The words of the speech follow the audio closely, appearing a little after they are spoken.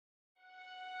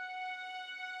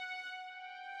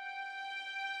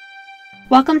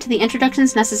Welcome to the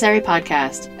Introductions Necessary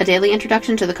podcast, a daily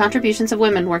introduction to the contributions of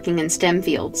women working in STEM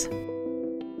fields.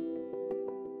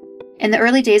 In the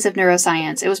early days of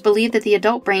neuroscience, it was believed that the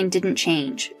adult brain didn't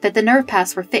change, that the nerve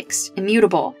paths were fixed,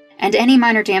 immutable, and any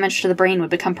minor damage to the brain would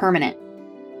become permanent.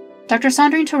 Dr.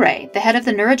 Sandrine Thuret, the head of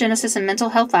the Neurogenesis and Mental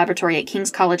Health Laboratory at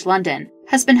King's College London,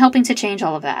 has been helping to change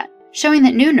all of that, showing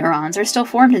that new neurons are still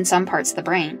formed in some parts of the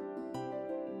brain.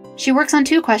 She works on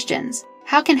two questions.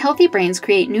 How can healthy brains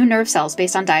create new nerve cells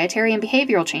based on dietary and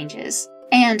behavioral changes?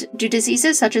 And do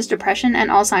diseases such as depression and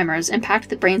Alzheimer's impact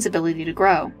the brain's ability to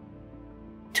grow?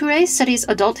 Thuret studies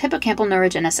adult hippocampal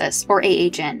neurogenesis, or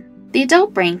AHN. The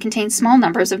adult brain contains small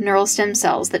numbers of neural stem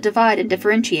cells that divide and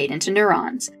differentiate into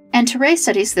neurons, and Thuret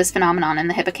studies this phenomenon in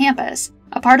the hippocampus,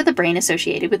 a part of the brain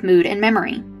associated with mood and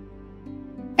memory.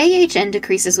 AHN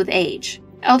decreases with age.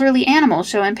 Elderly animals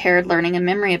show impaired learning and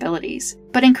memory abilities,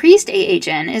 but increased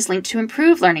AHN is linked to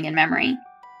improved learning and memory.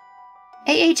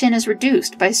 AHN is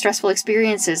reduced by stressful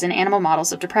experiences in animal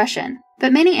models of depression,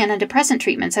 but many antidepressant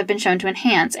treatments have been shown to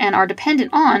enhance and are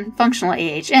dependent on functional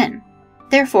AHN.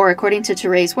 Therefore, according to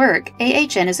Thuret's work,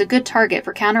 AHN is a good target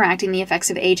for counteracting the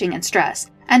effects of aging and stress,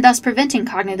 and thus preventing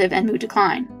cognitive and mood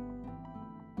decline.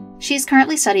 She is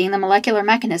currently studying the molecular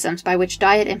mechanisms by which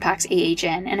diet impacts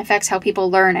AHN and affects how people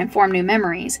learn and form new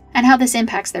memories, and how this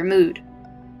impacts their mood.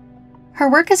 Her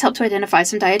work has helped to identify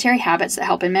some dietary habits that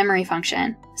help in memory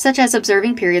function, such as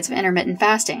observing periods of intermittent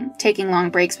fasting, taking long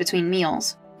breaks between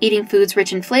meals, eating foods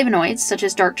rich in flavonoids such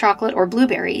as dark chocolate or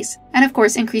blueberries, and of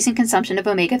course increasing consumption of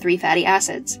omega-3 fatty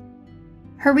acids.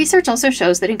 Her research also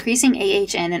shows that increasing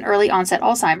AHN in early onset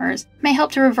Alzheimer's may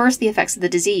help to reverse the effects of the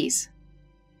disease.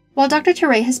 While Dr.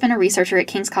 Thuret has been a researcher at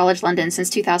King's College London since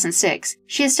 2006,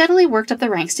 she has steadily worked up the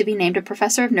ranks to be named a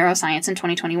professor of neuroscience in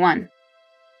 2021.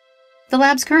 The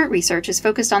lab's current research is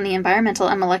focused on the environmental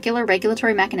and molecular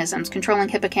regulatory mechanisms controlling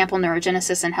hippocampal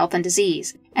neurogenesis in health and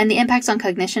disease, and the impacts on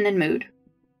cognition and mood.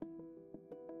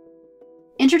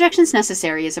 Introductions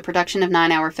Necessary is a production of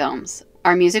 9 Hour Films.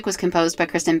 Our music was composed by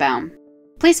Kristen Baum.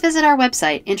 Please visit our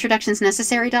website,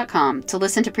 introductionsnecessary.com, to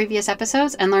listen to previous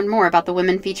episodes and learn more about the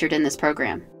women featured in this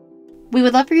program. We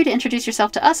would love for you to introduce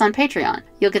yourself to us on Patreon.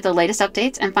 You'll get the latest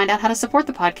updates and find out how to support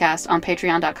the podcast on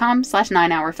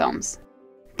patreon.com/9hourfilms.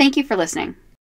 Thank you for listening.